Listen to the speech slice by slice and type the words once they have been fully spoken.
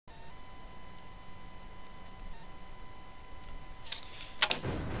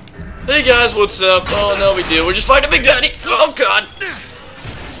Hey guys, what's up? Oh, no big deal. We're just fighting a Big Daddy. Oh god.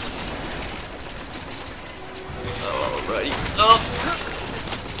 Alrighty. Oh.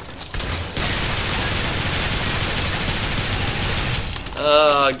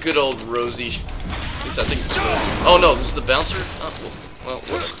 Good old Rosie. At least I think it's Rosie. Oh no, this is the bouncer? Oh, well,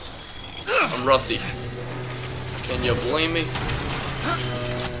 whatever. I'm rusty. Can you blame me?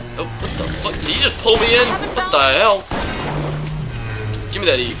 Oh, what the fuck? Did he just pull me in? What the hell? Give me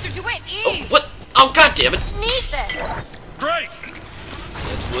that E. Oh, what? Oh, god damn it. Need this. Great.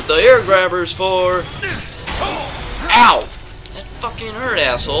 That's what the air grabber's for. Ow! That fucking hurt,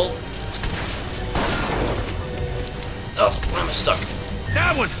 asshole. Oh, where am I stuck?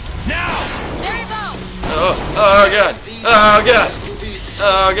 That one. Now. There you go. Oh god. Oh god.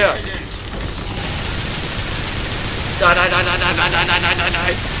 Oh god. Die, die, die, die, die, die, die, die, die,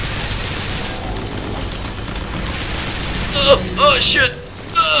 die. Oh shit.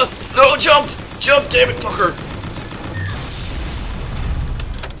 No, jump. Jump, damn it, fucker.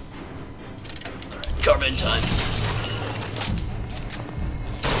 Alright, carbine time.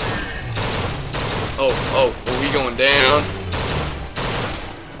 Oh, are we going down?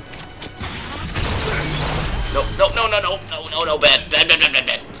 No, bad.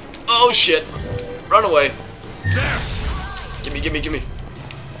 Oh shit. Run away. There. Gimme.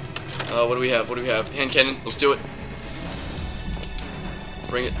 What do we have? Hand cannon, let's do it.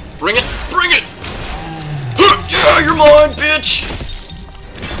 Bring it. Yeah, you're mine, bitch.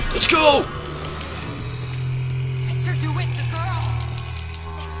 Let's go. Mr. DeWitt, the girl.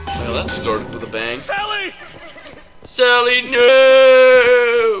 Well, that started with a bang. Sally,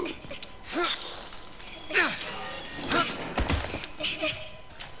 no!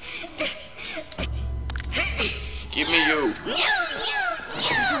 Give me you.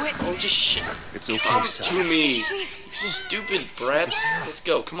 Oh, just shit. It's okay, Come Sally. to me. You stupid brat. Let's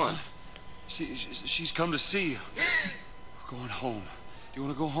go, come on. She's come to see you. We're going home. You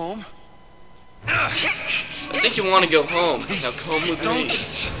want to go home? I think you want to go home. Now come with me.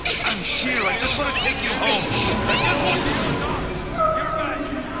 I'm here. I just want to take you home. I just want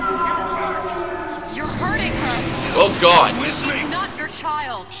to. You're hurting her. Oh God. with me. She's not your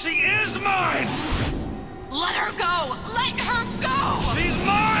child. She is mine. Let her go. Let her go. She's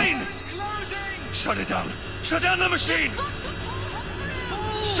mine. Shut it down. Shut down the machine.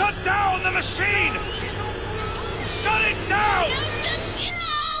 Shut down the machine. Shut it down.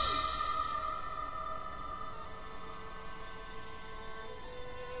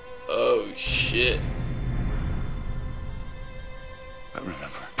 Oh shit. I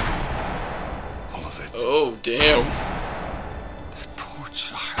remember all of it. Oh damn. That poor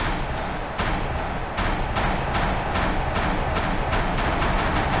child.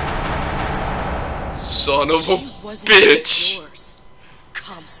 Son of a Wasn't bitch. yours.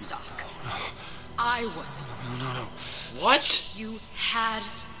 Comstock. I wasn't. No. What? You had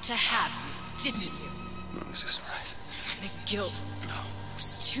to have me, didn't you? No, this isn't right. And the guilt No.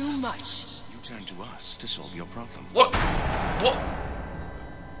 was too much. You turn to us to solve your problem. What?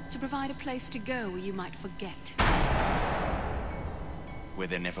 To provide a place to go where you might forget. Where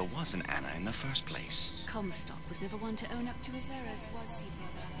there never was an Anna in the first place. Comstock was never one to own up to his errors, was he,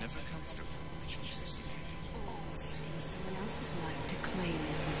 brother? Never comfortable. Someone else's life to claim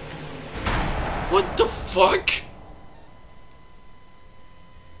as his own. What the fuck?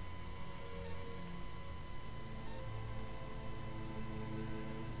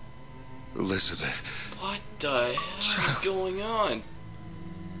 Elizabeth, What the hell is going on?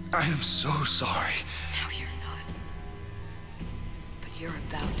 I am so sorry. No, you're not. But you're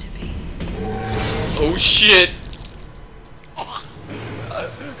about to be. Oh shit! What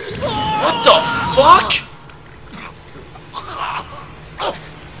the fuck?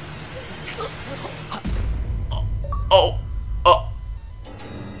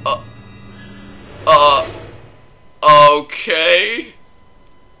 Okay.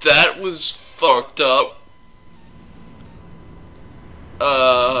 That was fucked up.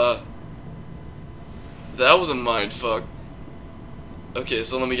 That was a mindfuck. Okay,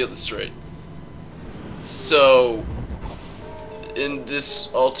 so let me get this straight. So, in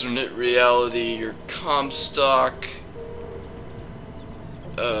this alternate reality, your Comstock...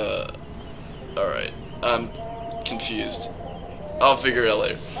 Alright. I'm confused. I'll figure it out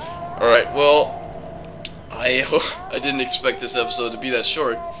later. Alright, well... I didn't expect this episode to be that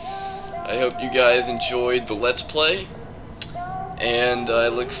short. I hope you guys enjoyed the Let's Play. And I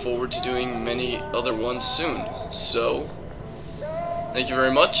look forward to doing many other ones soon. So, thank you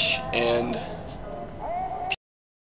very much, and